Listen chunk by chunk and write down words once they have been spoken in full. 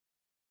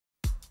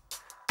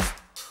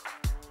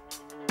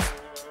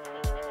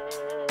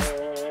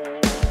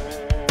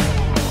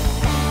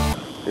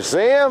You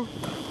see him?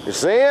 You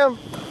see him?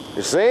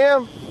 You see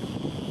him?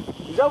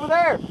 He's over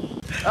there.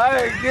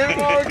 Hey, get him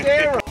on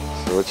camera.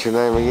 So what's your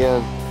name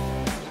again?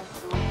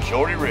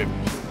 Shorty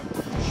Ribbons.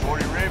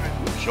 Shorty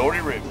Ribbons. Shorty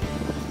Ribbons.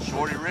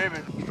 Shorty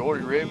Ribbons.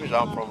 Shorty Ribbons.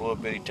 I'm from a little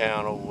bitty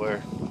town over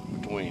there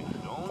between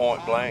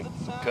Point Blank,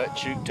 Cut and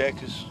Shoot,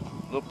 Texas.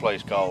 A little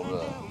place called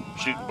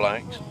Shooting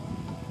Blanks.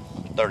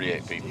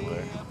 38 people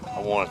there. I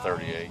won at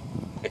 38.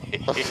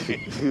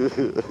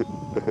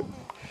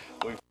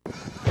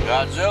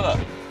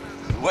 Godzilla.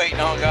 We're waiting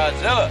on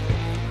Godzilla.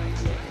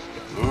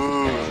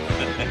 Ooh.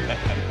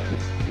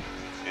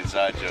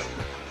 Inside joke.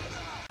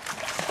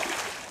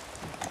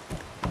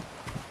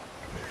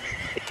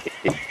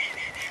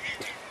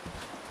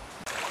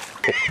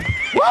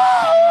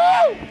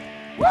 Woo!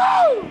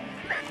 Woo!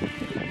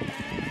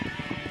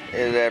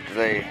 It's after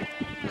they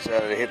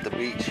decided to hit the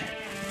beach.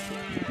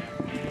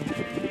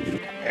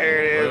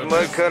 There it is,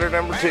 mud cutter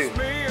number 2.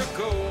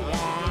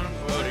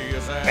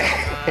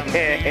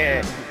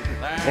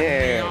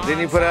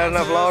 Didn't you put out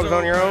enough logs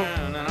on your own?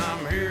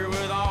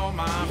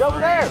 He's over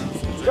there!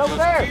 He's over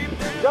there!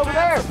 He's over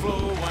there!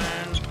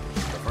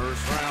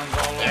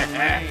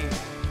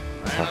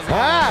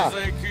 Ha!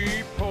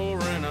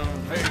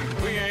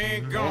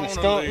 Ain't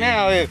skunk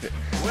now, is it?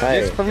 Hey.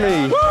 It's for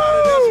me.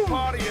 Woo!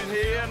 Woo!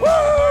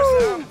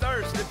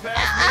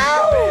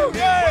 Ow!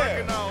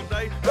 Yeah!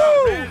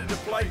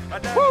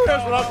 Woo!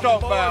 That's what I'm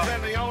talking about.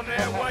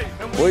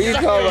 What are you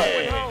talking about?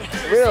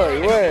 Really?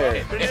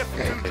 Where?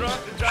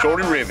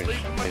 Shorty Ribbons.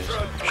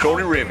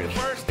 Shorty Ribbons.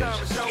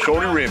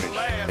 Shorty Ribbons.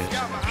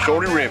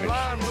 Shorty Ribbons.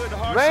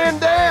 Man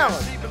down!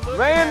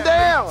 Man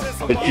down!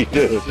 What you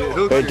do?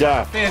 Hey,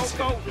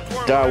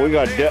 Ty, we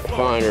got a depth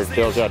finder that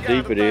tells how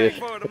deep it is.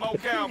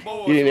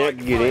 You didn't have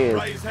to get in.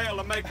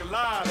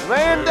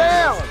 Man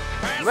down!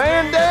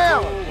 Man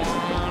down!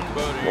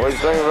 What do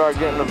you think about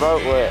getting the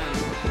boat wet?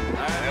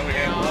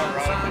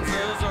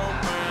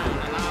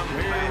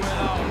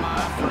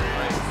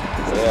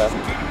 Yeah.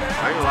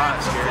 I ain't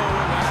lying, scared.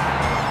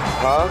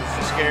 Huh?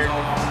 Scared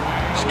me.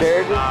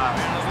 Scared you?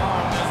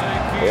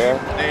 Yeah.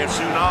 Damn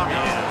tsunami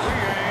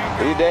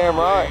is. You damn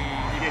right.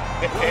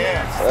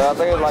 Yeah. Well, I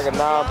think it's like a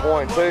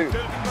 9.2.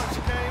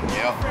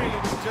 Yep.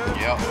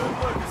 Yep.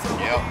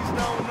 Yep.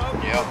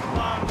 Yep.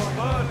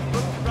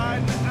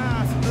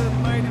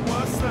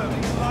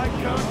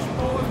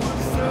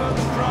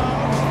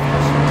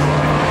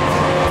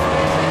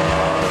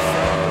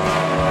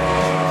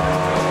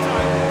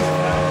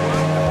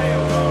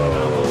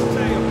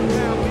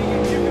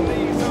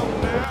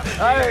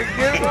 Hey,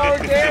 get him on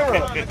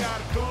camera.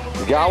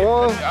 You got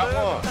one? Got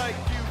one.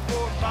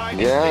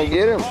 Yeah,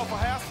 get him.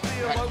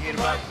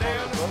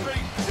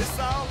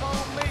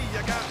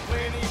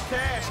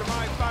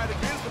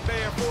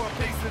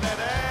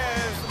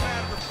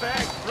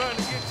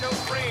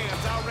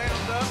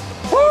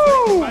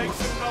 Woo!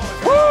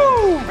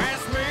 Woo!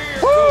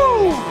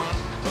 Woo!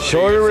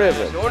 Shorty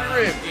Ribbons. Shorty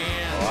Ribbons.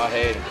 Oh, I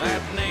had him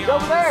too. He's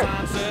over there.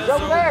 He's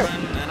over there.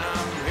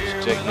 It's a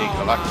technique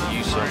I like to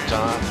use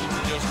sometimes.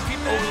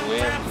 Over the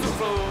limb.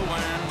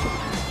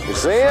 You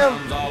see him?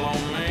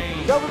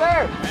 He's over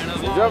there.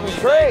 He's up the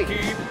tree.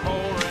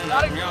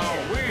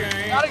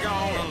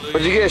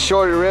 What'd you get,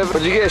 Shorty Ribbon?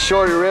 What'd you get,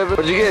 Shorty Ribbon?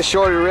 What'd you get,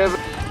 Shorty Ribbon?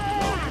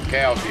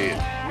 Cow's head.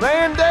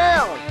 Man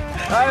down!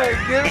 Hey,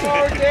 get him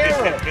on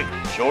camera.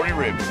 Shorty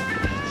Ribbon.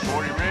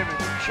 Shorty Ribbon.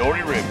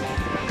 Shorty Ribbon.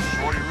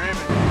 Shorty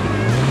Ribbon.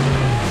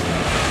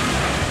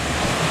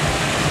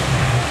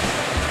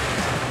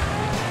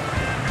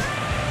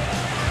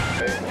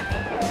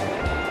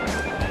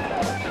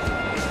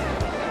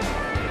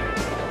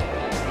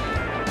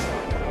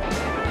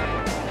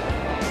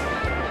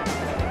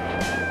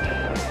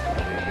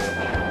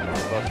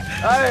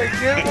 Hey,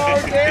 get him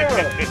on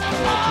camera.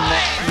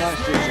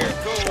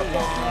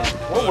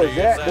 What was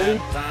that,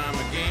 dude?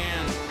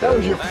 That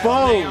was your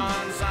phone.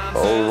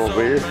 Oh, little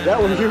beer. That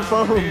was your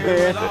phone,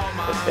 man.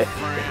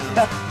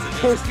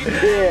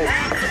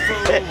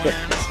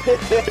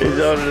 He's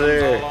under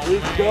there.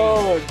 He's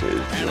gone.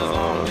 He's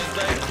gone.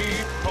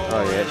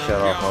 Oh, yeah,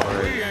 shut off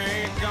already.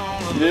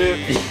 Yeah.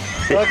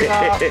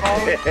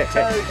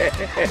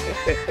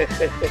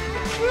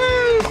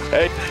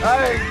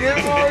 Hey, get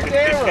him on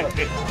camera.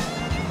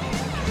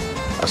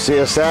 I see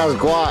a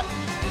Sasquatch.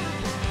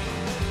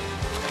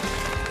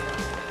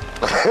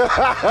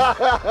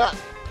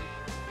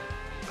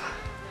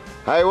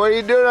 Hey, what are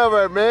you doing over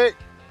there, Mick?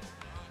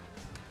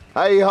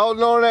 Hey, you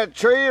holding on to that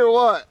tree or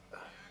what?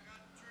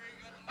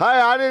 Hey,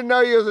 I didn't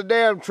know you was a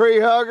damn tree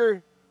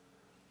hugger.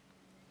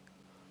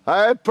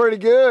 Hey, that's pretty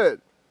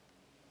good.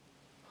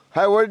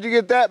 Hey, where'd you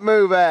get that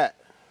move at?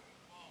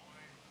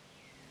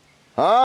 Huh?